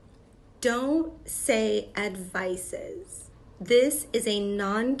Don't say advices. This is a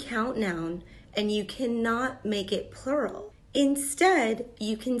non-count noun and you cannot make it plural. Instead,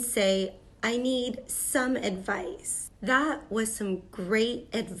 you can say, I need some advice. That was some great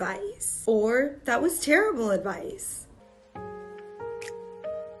advice. Or that was terrible advice.